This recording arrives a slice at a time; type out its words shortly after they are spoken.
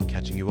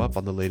catching you up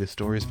on the latest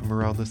stories from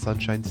around the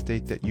Sunshine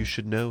State that you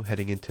should know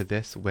heading into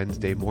this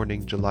Wednesday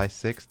morning, July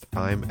 6th.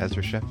 I'm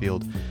Ezra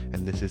Sheffield,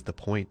 and this is The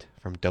Point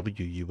from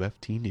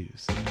WUFT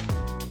News.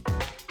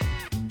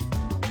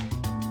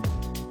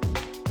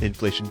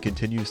 Inflation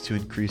continues to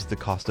increase the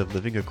cost of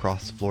living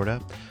across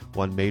Florida.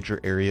 One major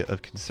area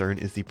of concern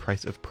is the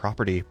price of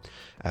property.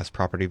 As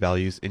property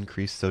values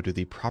increase, so do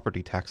the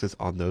property taxes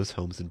on those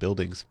homes and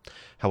buildings.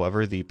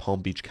 However, the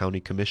Palm Beach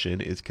County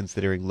Commission is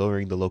considering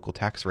lowering the local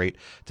tax rate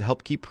to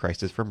help keep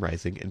prices from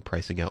rising and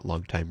pricing out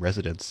longtime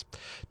residents.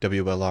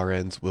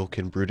 WLRN's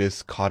Wilkine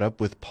Brutus caught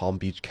up with Palm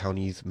Beach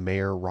County's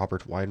Mayor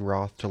Robert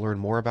Weinroth to learn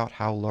more about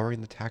how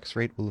lowering the tax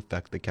rate will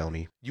affect the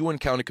county. UN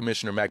County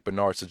Commissioner Mac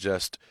Bernard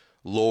suggests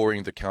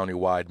lowering the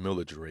countywide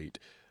millage rate,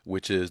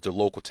 which is the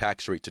local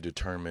tax rate to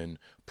determine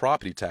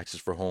property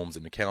taxes for homes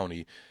in the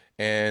county,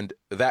 and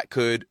that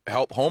could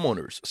help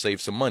homeowners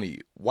save some money.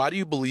 Why do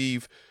you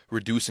believe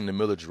reducing the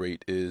millage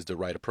rate is the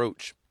right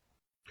approach?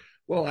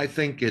 Well, I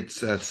think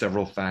it's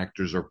several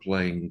factors are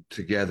playing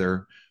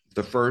together.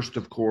 The first,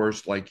 of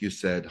course, like you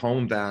said,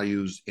 home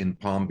values in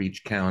Palm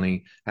Beach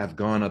County have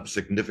gone up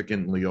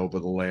significantly over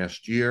the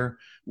last year.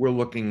 We're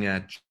looking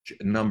at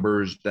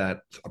numbers that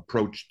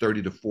approach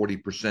 30 to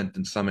 40%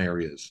 in some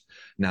areas.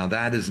 Now,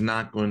 that is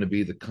not going to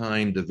be the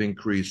kind of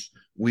increase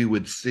we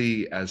would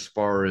see as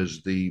far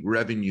as the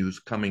revenues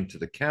coming to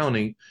the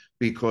county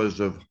because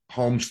of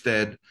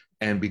homestead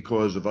and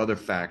because of other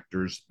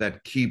factors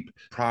that keep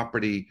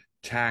property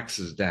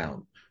taxes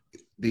down.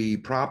 The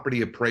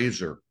property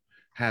appraiser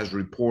has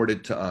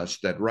reported to us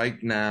that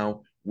right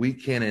now we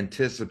can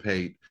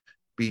anticipate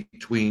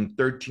between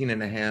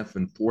 13.5%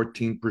 and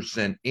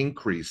 14%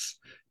 increase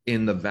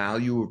in the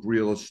value of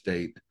real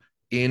estate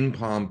in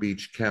Palm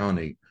Beach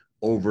County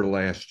over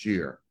last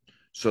year.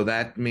 So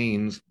that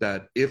means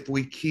that if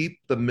we keep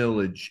the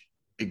millage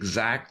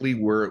exactly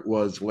where it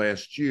was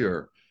last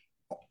year,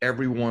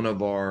 every one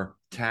of our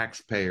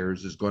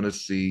taxpayers is going to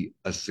see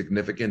a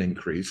significant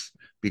increase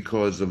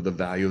because of the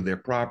value of their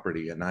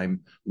property. And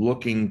I'm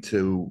looking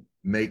to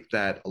make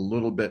that a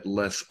little bit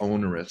less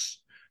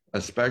onerous,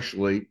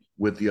 especially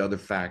with the other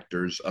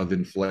factors of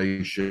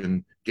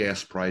inflation,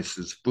 gas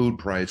prices, food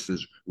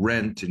prices,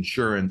 rent,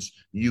 insurance,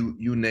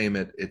 you name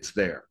it, it's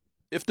there.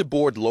 If the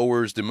board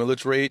lowers the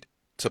millage rate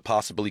to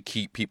possibly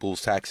keep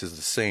people's taxes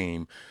the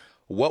same,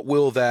 what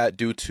will that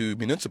do to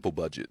municipal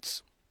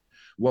budgets?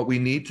 What we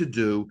need to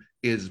do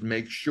is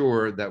make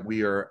sure that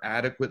we are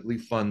adequately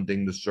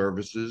funding the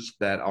services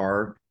that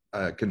our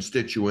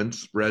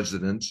constituents,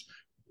 residents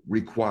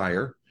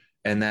require.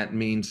 And that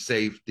means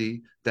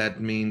safety.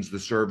 That means the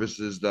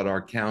services that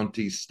our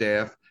county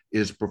staff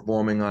is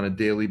performing on a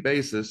daily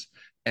basis.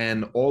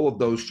 And all of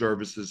those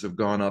services have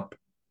gone up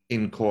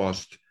in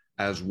cost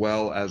as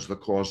well as the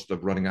cost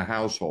of running a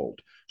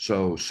household.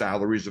 So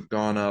salaries have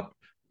gone up,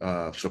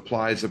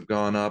 supplies have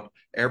gone up,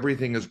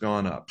 everything has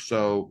gone up.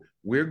 So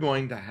we're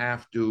going to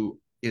have to,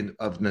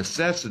 of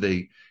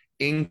necessity,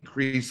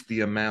 increase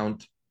the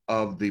amount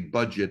of the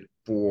budget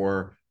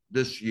for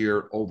this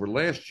year over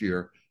last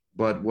year.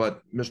 But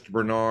what Mr.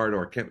 Bernard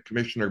or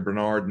Commissioner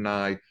Bernard and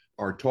I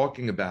are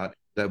talking about,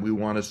 that we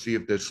want to see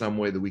if there's some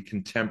way that we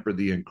can temper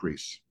the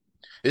increase.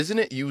 Isn't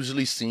it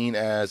usually seen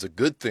as a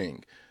good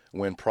thing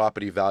when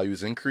property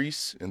values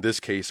increase? In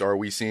this case, are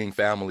we seeing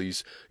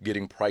families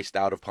getting priced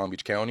out of Palm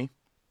Beach County?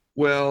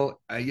 Well,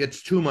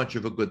 it's too much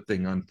of a good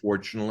thing,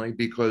 unfortunately,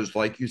 because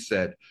like you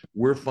said,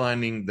 we're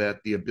finding that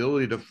the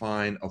ability to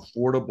find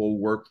affordable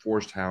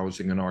workforce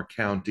housing in our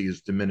county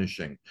is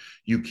diminishing.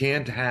 You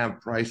can't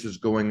have prices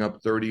going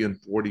up 30 and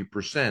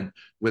 40%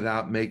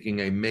 without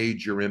making a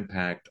major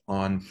impact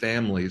on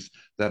families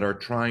that are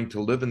trying to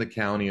live in the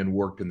county and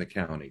work in the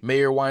county.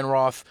 Mayor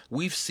Weinroth,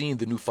 we've seen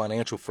the new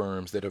financial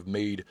firms that have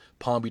made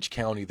Palm Beach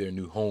County their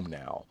new home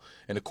now.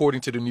 And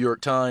according to the New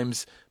York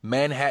Times,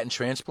 Manhattan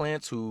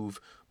transplants who've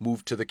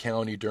moved to the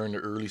county during the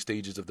early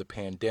stages of the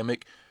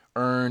pandemic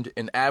earned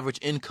an average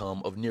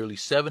income of nearly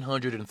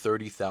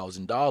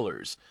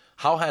 $730,000.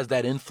 How has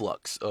that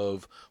influx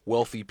of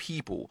wealthy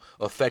people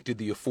affected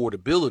the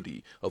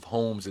affordability of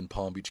homes in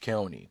Palm Beach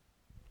County?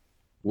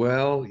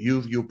 Well,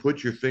 you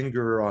put your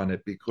finger on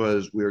it,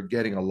 because we're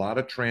getting a lot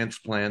of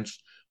transplants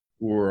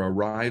who are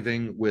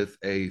arriving with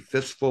a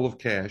fistful of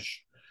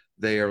cash.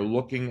 They are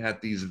looking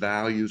at these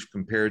values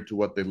compared to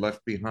what they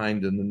left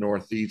behind in the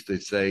Northeast. They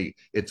say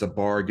it's a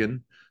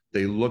bargain.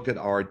 They look at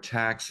our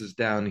taxes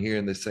down here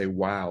and they say,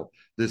 wow,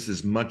 this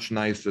is much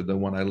nicer than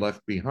what I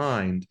left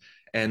behind.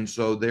 And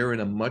so they're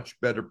in a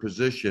much better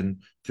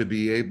position to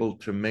be able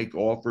to make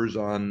offers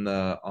on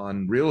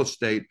real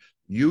estate,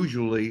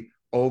 usually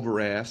over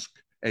ask,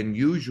 and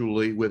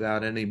usually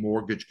without any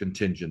mortgage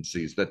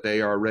contingencies, that they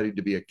are ready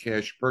to be a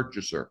cash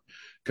purchaser.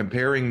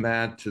 Comparing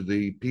that to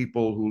the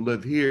people who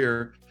live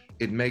here,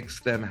 it makes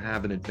them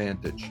have an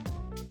advantage.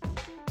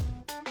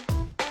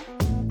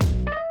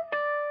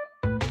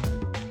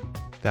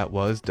 That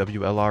was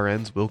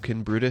WLRN's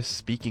Wilkine Brutus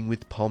speaking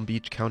with Palm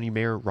Beach County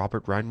Mayor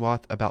Robert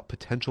Weinroth about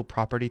potential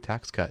property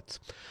tax cuts.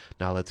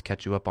 Now let's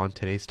catch you up on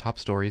today's top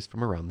stories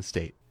from around the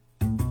state.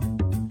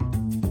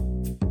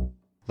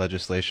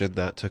 Legislation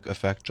that took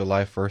effect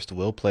July 1st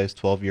will place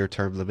 12-year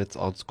term limits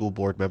on school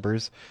board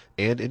members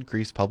and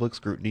increase public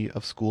scrutiny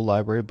of school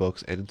library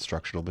books and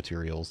instructional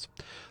materials.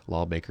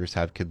 Lawmakers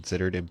have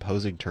considered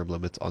imposing term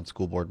limits on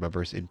school board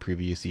members in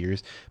previous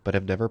years, but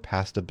have never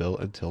passed a bill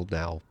until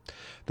now.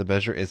 The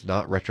measure is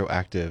not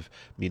retroactive,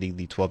 meaning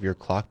the 12-year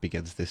clock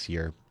begins this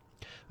year.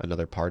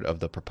 Another part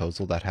of the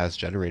proposal that has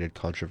generated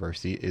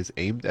controversy is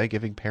aimed at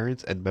giving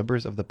parents and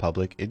members of the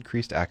public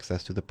increased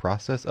access to the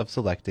process of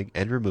selecting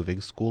and removing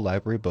school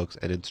library books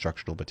and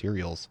instructional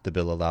materials. The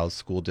bill allows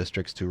school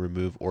districts to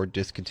remove or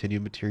discontinue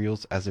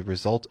materials as a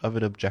result of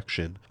an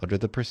objection under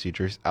the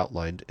procedures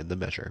outlined in the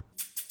measure.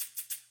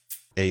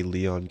 A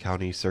Leon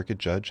County Circuit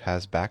Judge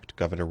has backed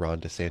Governor Ron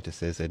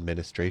DeSantis'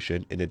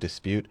 administration in a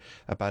dispute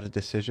about a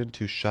decision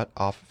to shut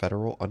off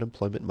federal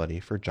unemployment money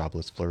for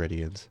jobless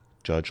Floridians.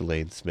 Judge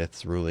Lane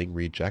Smith's ruling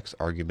rejects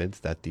arguments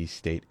that the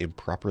state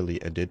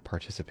improperly ended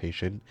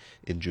participation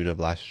in June of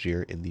last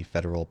year in the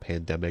federal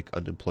Pandemic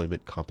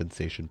Unemployment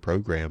Compensation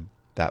Program.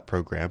 That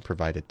program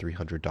provided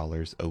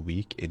 $300 a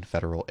week in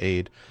federal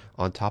aid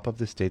on top of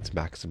the state's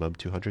maximum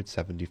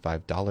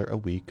 $275 a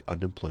week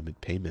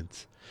unemployment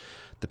payments.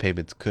 The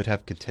payments could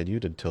have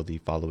continued until the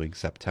following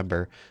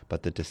September,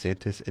 but the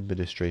DeSantis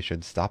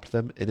administration stopped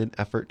them in an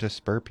effort to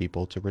spur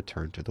people to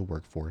return to the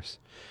workforce.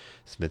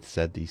 Smith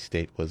said the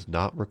state was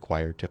not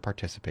required to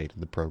participate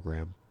in the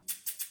program.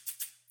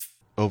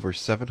 Over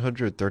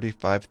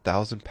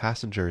 735,000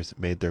 passengers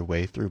made their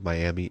way through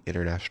Miami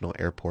International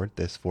Airport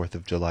this 4th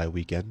of July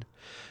weekend.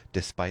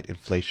 Despite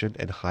inflation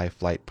and high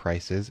flight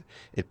prices,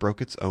 it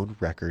broke its own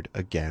record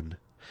again.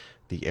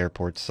 The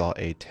airport saw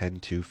a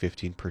 10 to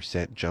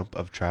 15% jump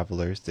of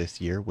travelers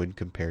this year when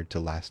compared to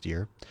last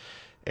year.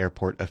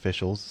 Airport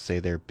officials say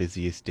their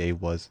busiest day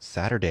was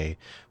Saturday,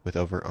 with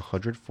over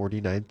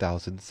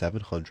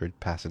 149,700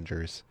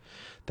 passengers.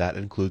 That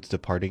includes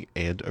departing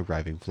and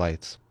arriving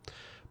flights.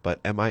 But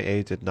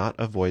MIA did not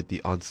avoid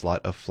the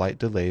onslaught of flight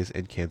delays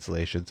and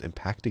cancellations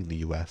impacting the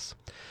U.S.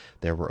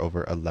 There were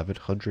over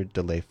 1,100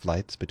 delay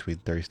flights between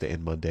Thursday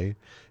and Monday,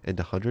 and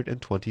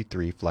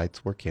 123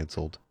 flights were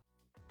canceled.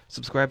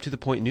 Subscribe to The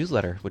Point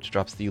newsletter, which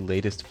drops the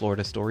latest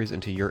Florida stories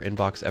into your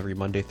inbox every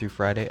Monday through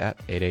Friday at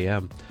 8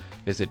 a.m.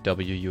 Visit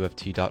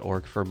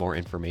WUFT.org for more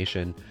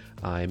information.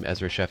 I'm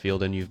Ezra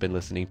Sheffield, and you've been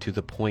listening to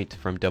The Point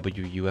from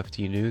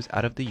WUFT News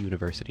out of the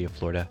University of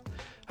Florida.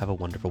 Have a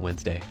wonderful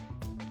Wednesday.